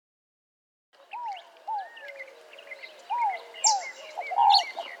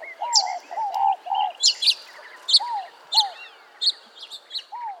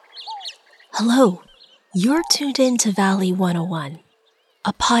Hello, you're tuned in to Valley 101,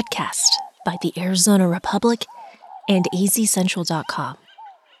 a podcast by the Arizona Republic and azcentral.com.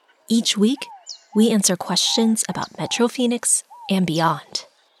 Each week, we answer questions about Metro Phoenix and beyond.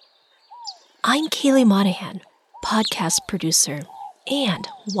 I'm Kaylee Monahan, podcast producer and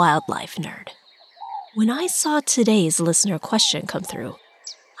wildlife nerd. When I saw today's listener question come through,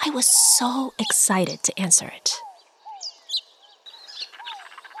 I was so excited to answer it.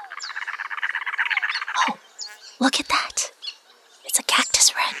 Oh, look at that. It's a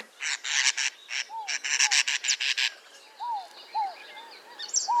cactus wren.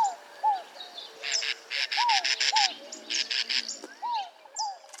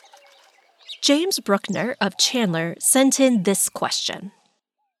 James Bruckner of Chandler sent in this question.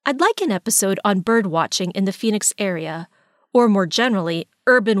 I'd like an episode on bird watching in the Phoenix area, or more generally,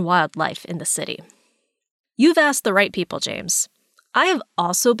 urban wildlife in the city. You've asked the right people, James. I have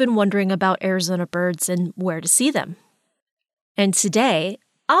also been wondering about Arizona birds and where to see them. And today,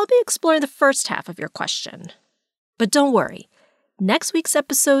 I'll be exploring the first half of your question. But don't worry, next week's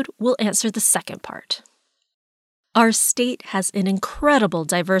episode will answer the second part. Our state has an incredible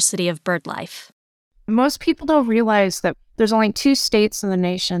diversity of bird life. Most people don't realize that there's only 2 states in the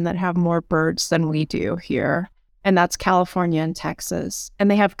nation that have more birds than we do here, and that's California and Texas.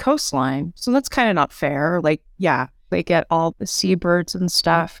 And they have coastline, so that's kind of not fair. They get all the seabirds and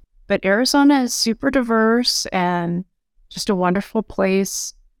stuff. But Arizona is super diverse and just a wonderful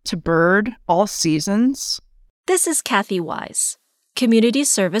place to bird all seasons. This is Kathy Wise, Community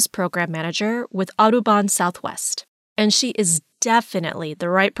Service Program Manager with Audubon Southwest, and she is definitely the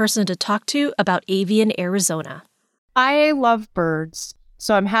right person to talk to about avian Arizona. I love birds,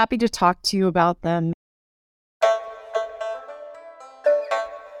 so I'm happy to talk to you about them.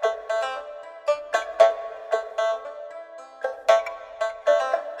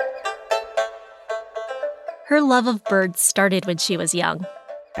 Her love of birds started when she was young.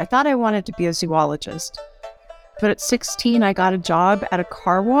 I thought I wanted to be a zoologist, but at 16, I got a job at a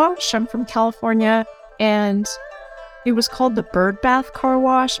car wash. I'm from California, and it was called the Bird Bath Car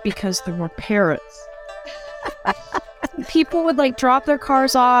Wash because there were parrots. People would drop their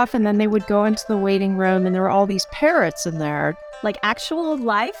cars off, and then they would go into the waiting room, and there were all these parrots in there. Like actual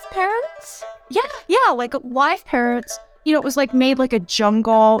life parrots? Yeah, like live parrots. It was made like a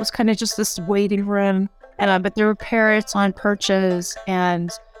jungle. It was kind of just this waiting room. But there were parrots on perches,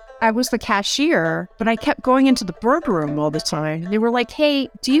 and I was the cashier, but I kept going into the bird room all the time. They were like, hey,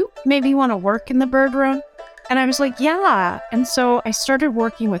 do you maybe want to work in the bird room? And I was like, yeah. And so I started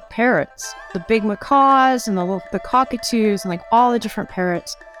working with parrots, the big macaws and the cockatoos and all the different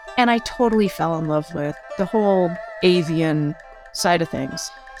parrots. And I totally fell in love with the whole avian side of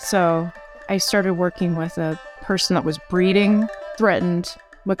things. So I started working with a person that was breeding threatened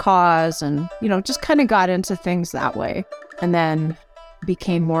macaws and, just kind of got into things that way. And then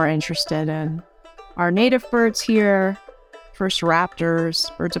became more interested in our native birds here, first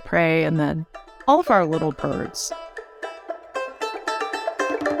raptors, birds of prey, and then all of our little birds.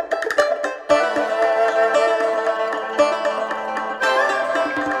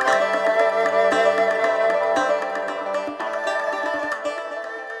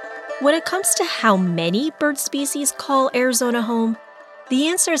 When it comes to how many bird species call Arizona home, the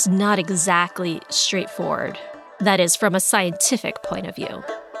answer is not exactly straightforward. That is, from a scientific point of view.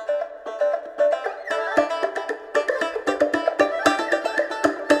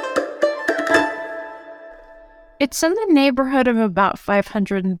 It's in the neighborhood of about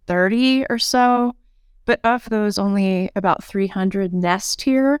 530 or so, but of those, only about 300 nest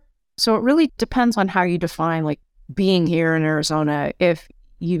here. So it really depends on how you define being here in Arizona. If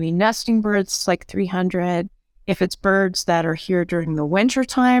you mean nesting birds, it's 300. If it's birds that are here during the winter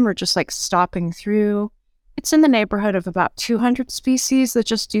time or just stopping through, it's in the neighborhood of about 200 species that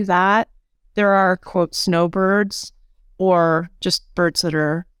just do that. There are, quote, snowbirds or just birds that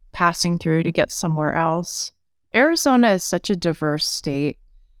are passing through to get somewhere else. Arizona is such a diverse state,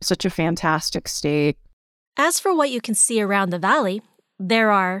 such a fantastic state. As for what you can see around the valley,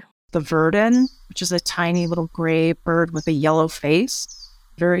 there are the verdin, which is a tiny little gray bird with a yellow face.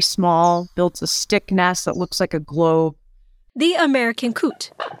 Very small, builds a stick nest that looks like a globe. The American coot,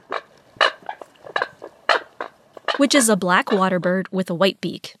 which is a black waterbird with a white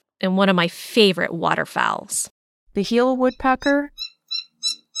beak and one of my favorite waterfowls. The Gila woodpecker.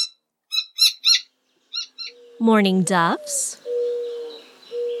 Mourning doves.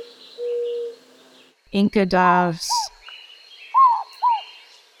 Inca doves.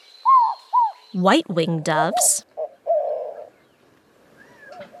 White-winged doves.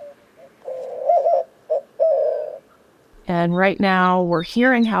 And right now we're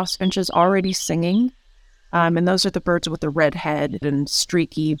hearing house finches already singing. And those are the birds with the red head and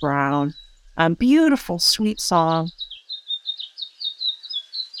streaky brown. Beautiful, sweet song.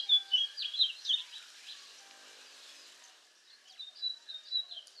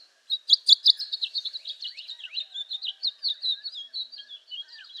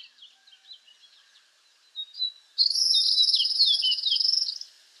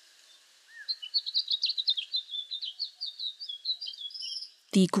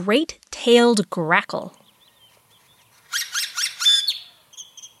 The great-tailed grackle.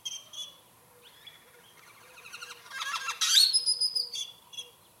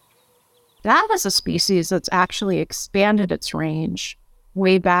 That is a species that's actually expanded its range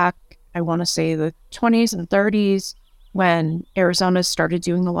way back, I want to say the 20s and 30s, when Arizona started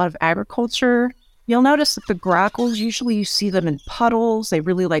doing a lot of agriculture. You'll notice that the grackles, usually you see them in puddles. They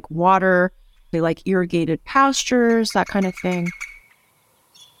really like water. They like irrigated pastures, that kind of thing.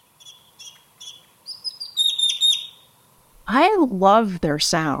 I love their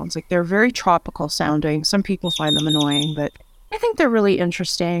sounds. Like, they're very tropical sounding. Some people find them annoying, but I think they're really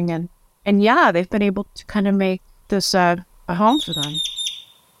interesting. And yeah, they've been able to kind of make this a home for them.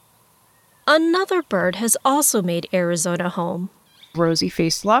 Another bird has also made Arizona home.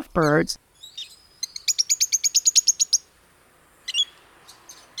 Rosy-faced lovebirds.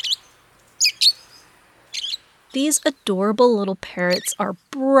 These adorable little parrots are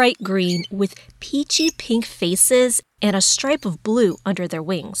bright green with peachy pink faces and a stripe of blue under their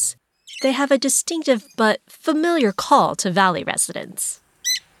wings. They have a distinctive but familiar call to valley residents.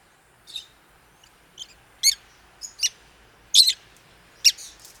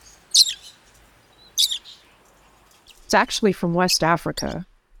 It's actually from West Africa.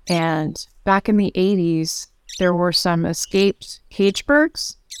 And back in the 80s, there were some escaped cage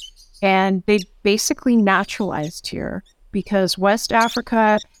birds. And they basically naturalized here because West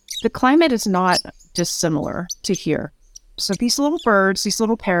Africa, the climate is not dissimilar to here. So these little birds, these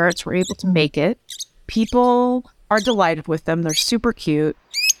little parrots were able to make it. People are delighted with them. They're super cute.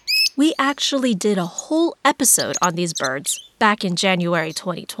 We actually did a whole episode on these birds back in January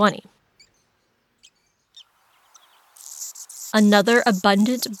 2020. Another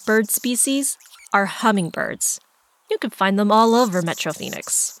abundant bird species are hummingbirds. You can find them all over Metro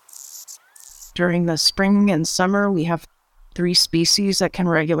Phoenix. During the spring and summer, we have 3 species that can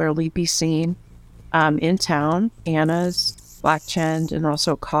regularly be seen in town. Anna's, black-chinned, and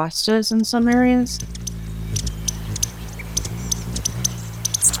also Costa's in some areas.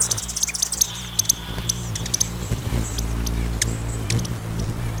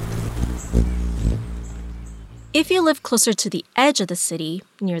 If you live closer to the edge of the city,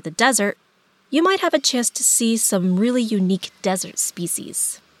 near the desert, you might have a chance to see some really unique desert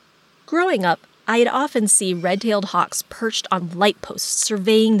species. Growing up, I'd often see red-tailed hawks perched on light posts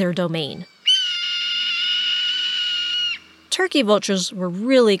surveying their domain. Turkey vultures were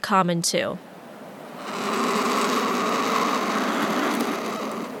really common too.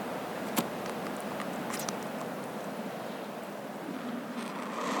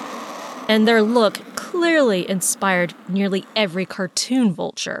 And their look clearly inspired nearly every cartoon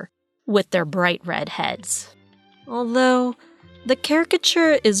vulture with their bright red heads. Although, the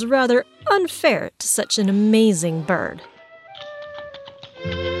caricature is rather unfair to such an amazing bird.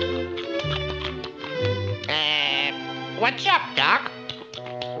 What's up, Doc?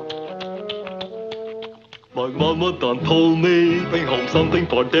 My mama done told me bring home something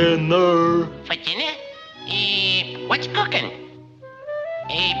for dinner. For dinner? What's cooking?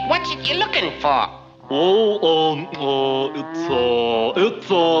 What's it you're looking for? Oh,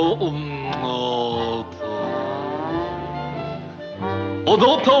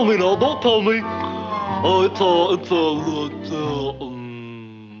 don't tell me now, don't tell me. It's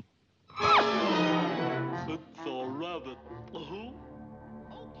a rabbit.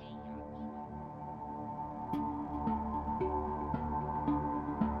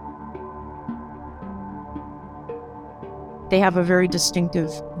 They have a very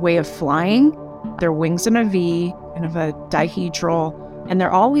distinctive way of flying. Their wings in a V, kind of a dihedral, and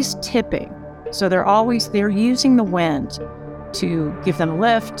they're always tipping. So they're using the wind to give them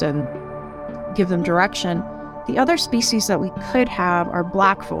lift and give them direction. The other species that we could have are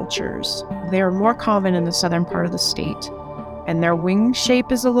black vultures. They are more common in the southern part of the state, and their wing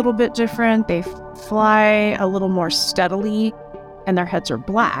shape is a little bit different. They fly a little more steadily, and their heads are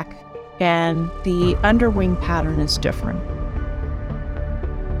black, and the underwing pattern is different.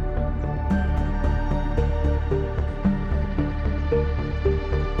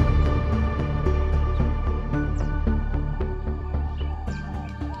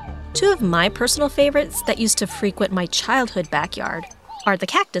 Two of my personal favorites that used to frequent my childhood backyard are the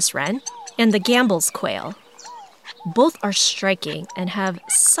cactus wren and the Gambel's quail. Both are striking and have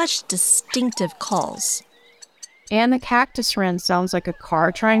such distinctive calls. And the cactus wren sounds like a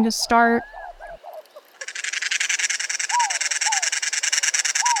car trying to start.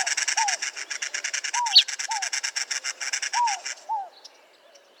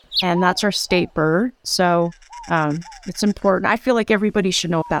 And that's our state bird, so it's important. I feel like everybody should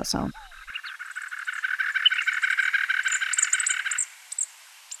know that sound.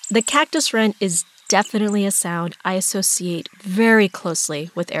 The cactus wren is definitely a sound I associate very closely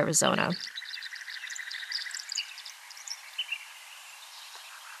with Arizona.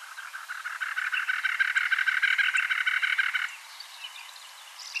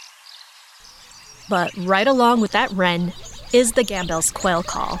 But right along with that wren is the Gambel's quail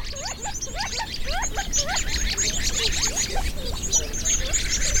call.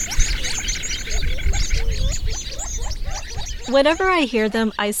 Whenever I hear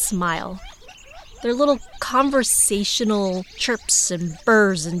them, I smile. Their little conversational chirps and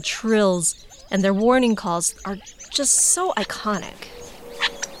burrs and trills and their warning calls are just so iconic.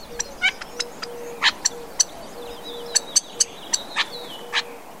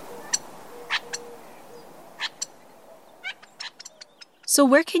 So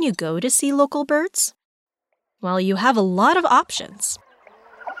where can you go to see local birds? Well, you have a lot of options.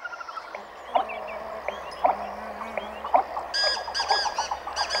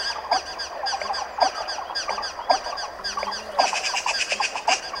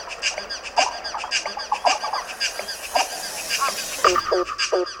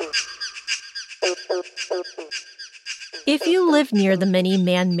 If you live near the many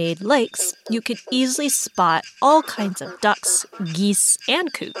man-made lakes, you could easily spot all kinds of ducks, geese,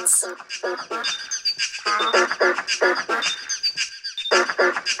 and coots.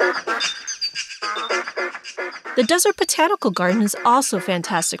 The Desert Botanical Garden is also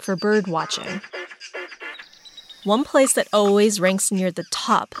fantastic for bird watching. One place that always ranks near the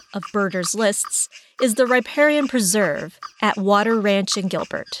top of birders' lists is the Riparian Preserve at Water Ranch in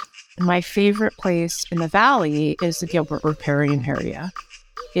Gilbert. My favorite place in the valley is the Gilbert Riparian area.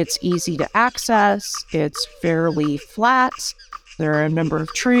 It's easy to access, it's fairly flat, there are a number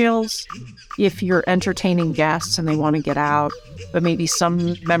of trails. If you're entertaining guests and they want to get out, but maybe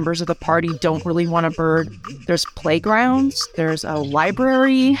some members of the party don't really want a bird, there's playgrounds, there's a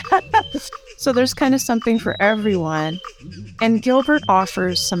library. So there's kind of something for everyone. And Gilbert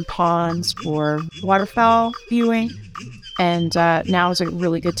offers some ponds for waterfowl viewing. And now is a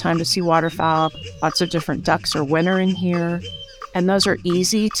really good time to see waterfowl. Lots of different ducks are wintering here. And those are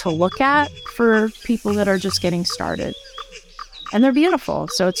easy to look at for people that are just getting started. And they're beautiful,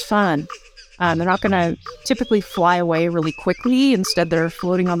 so it's fun. They're not going to typically fly away really quickly. Instead, they're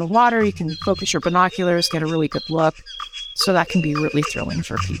floating on the water. You can focus your binoculars, get a really good look. So that can be really thrilling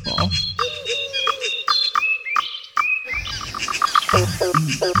for people.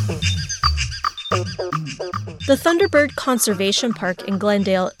 The Thunderbird Conservation Park in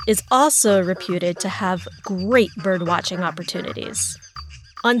Glendale is also reputed to have great bird watching opportunities.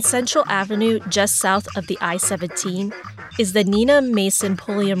 On Central Avenue, just south of the I-17, is the Nina Mason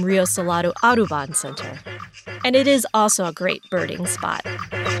Pulliam Rio Salado Audubon Center, and it is also a great birding spot.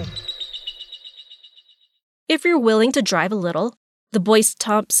 If you're willing to drive a little, the Boyce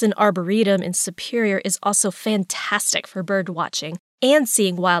Thompson Arboretum in Superior is also fantastic for bird watching and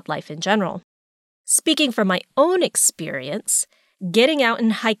seeing wildlife in general. Speaking from my own experience, getting out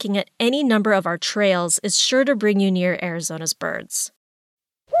and hiking at any number of our trails is sure to bring you near Arizona's birds.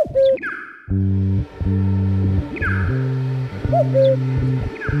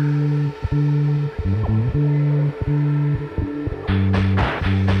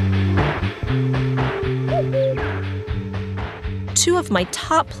 Two of my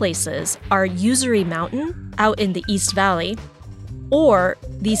top places are Usery Mountain out in the East Valley or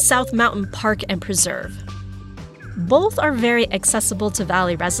the South Mountain Park and Preserve. Both are very accessible to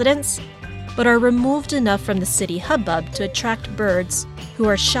Valley residents, but are removed enough from the city hubbub to attract birds who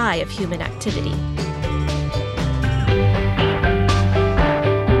are shy of human activity.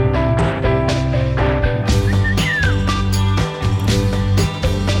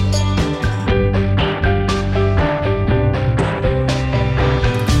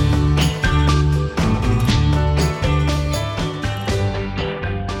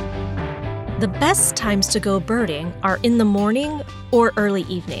 The best times to go birding are in the morning or early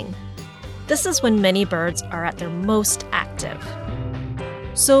evening. This is when many birds are at their most active.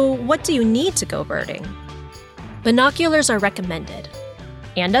 So what do you need to go birding? Binoculars are recommended,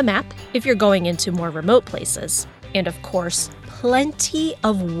 and a map if you're going into more remote places, and of course, plenty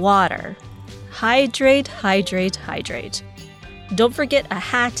of water. Hydrate, hydrate, hydrate. Don't forget a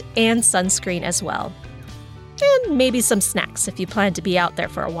hat and sunscreen as well. And maybe some snacks if you plan to be out there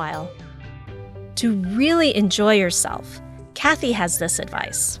for a while. To really enjoy yourself, Kathy has this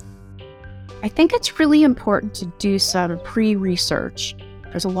advice. I think it's really important to do some pre-research.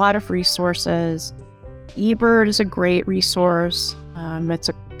 There's a lot of resources. eBird is a great resource. It's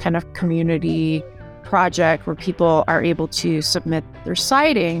a kind of community project where people are able to submit their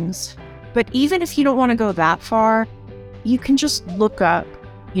sightings. But even if you don't want to go that far, you can just look up,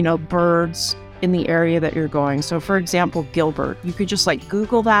 birds in the area that you're going. So for example, Gilbert, you could just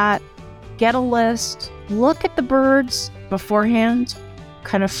Google that, get a list, look at the birds beforehand,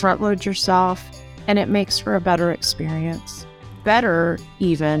 kind of front load yourself, and it makes for a better experience. Better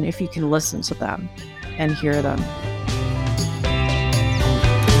even if you can listen to them and hear them.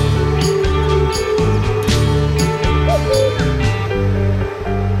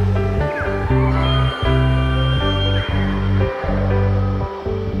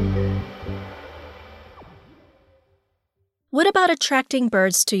 What about attracting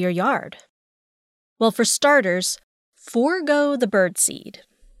birds to your yard? Well, for starters, forego the bird seed.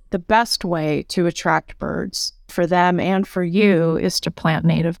 The best way to attract birds for them and for you is to plant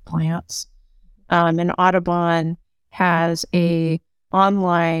native plants. And Audubon has a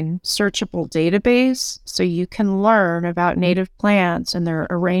online searchable database, so you can learn about native plants, and they're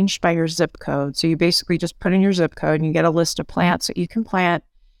arranged by your zip code. So you basically just put in your zip code and you get a list of plants that you can plant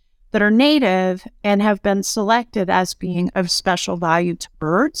that are native and have been selected as being of special value to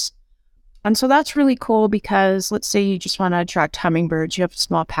birds. And so that's really cool because let's say you just want to attract hummingbirds, you have a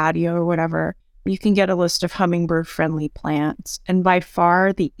small patio or whatever, you can get a list of hummingbird-friendly plants. And by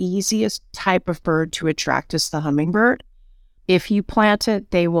far, the easiest type of bird to attract is the hummingbird. If you plant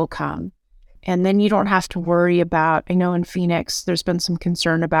it, they will come. And then you don't have to worry about, I know in Phoenix, there's been some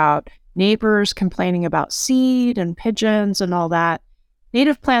concern about neighbors complaining about seed and pigeons and all that.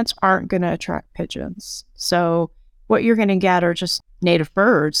 Native plants aren't going to attract pigeons. So what you're going to get are just native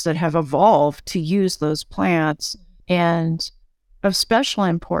birds that have evolved to use those plants. And of special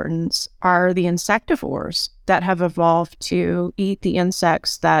importance are the insectivores that have evolved to eat the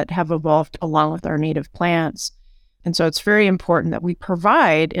insects that have evolved along with our native plants. And so it's very important that we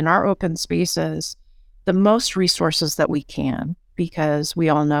provide in our open spaces the most resources that we can, because we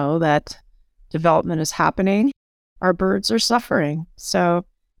all know that development is happening. Our birds are suffering. So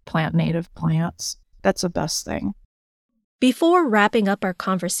plant native plants. That's the best thing. Before wrapping up our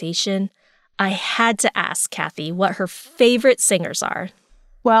conversation, I had to ask Kathy what her favorite singers are.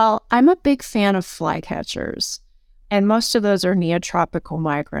 Well, I'm a big fan of flycatchers, and most of those are neotropical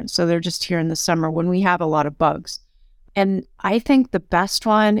migrants. So they're just here in the summer when we have a lot of bugs. And I think the best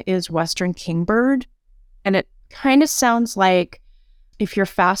one is Western Kingbird. And it kind of sounds like if you're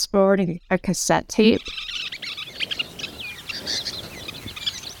fast forwarding a cassette tape.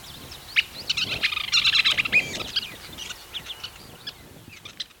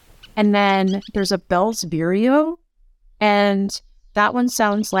 And then there's a Bell's Vireo, and that one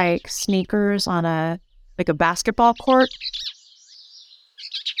sounds like sneakers on a basketball court.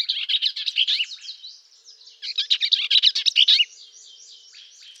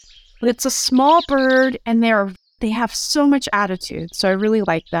 But it's a small bird, and they have so much attitude, so I really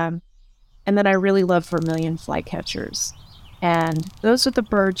like them. And then I really love vermilion flycatchers. And those are the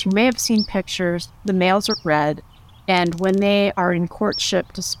birds. You may have seen pictures. The males are red. And when they are in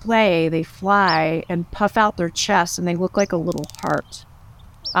courtship display, they fly and puff out their chests, and they look like a little heart.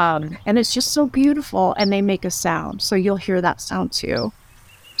 And it's just so beautiful, and they make a sound. So you'll hear that sound too.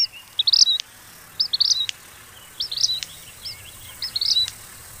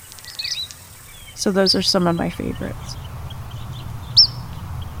 So those are some of my favorites.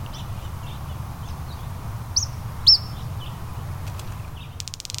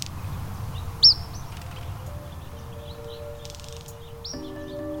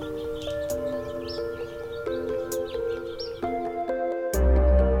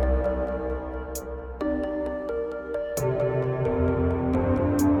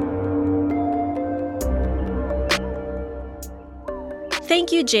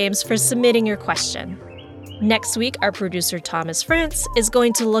 Thank you, James, for submitting your question. Next week, our producer Thomas France is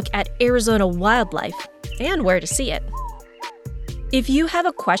going to look at Arizona wildlife and where to see it. If you have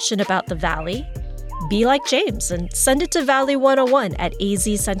a question about the Valley, be like James and send it to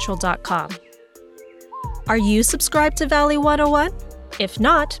valley101@azcentral.com. Are you subscribed to Valley 101? If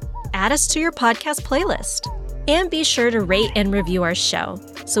not, add us to your podcast playlist. And be sure to rate and review our show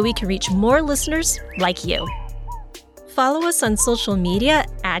so we can reach more listeners like you. Follow us on social media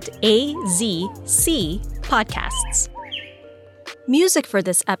at AZC Podcasts. Music for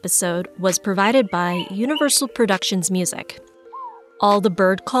this episode was provided by Universal Productions Music. All the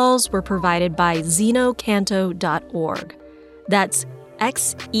bird calls were provided by xenocanto.org. That's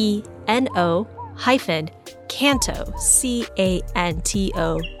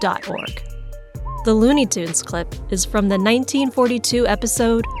xeno-canto.org. The Looney Tunes clip is from the 1942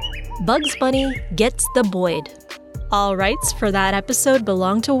 episode Bugs Bunny Gets the Boyd. All rights for that episode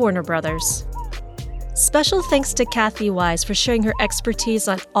belong to Warner Brothers. Special thanks to Kathy Wise for sharing her expertise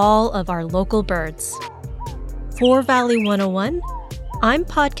on all of our local birds. For Valley 101, I'm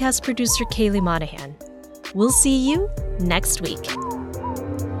podcast producer Kaylee Monahan. We'll see you next week.